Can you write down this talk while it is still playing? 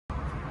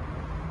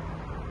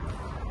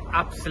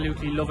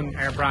absolutely loving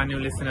our brand new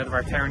listing out of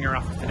our Terenure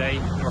office today.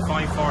 Number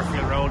 5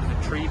 Fortfield Road is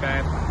a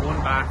 3-bed,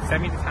 1-bath,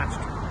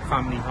 semi-detached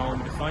family home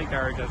with a side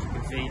garage, as you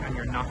can see, and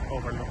you're not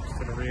overlooked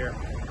to the rear.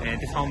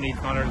 This home needs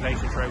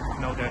modernisation throughout,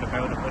 no doubt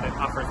about it, but it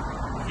offers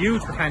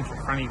huge potential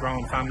for any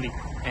growing family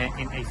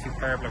in a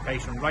superb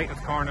location. Right at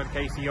the corner of the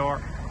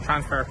KCR,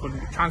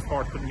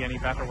 transport couldn't be any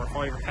better. We're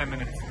 5 or 10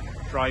 minutes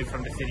drive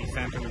from the city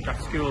centre. We've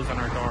got schools on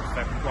our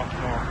doorstep. What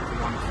more do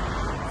we want?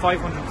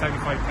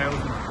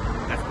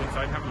 575,000. Let's go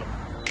inside and have a look.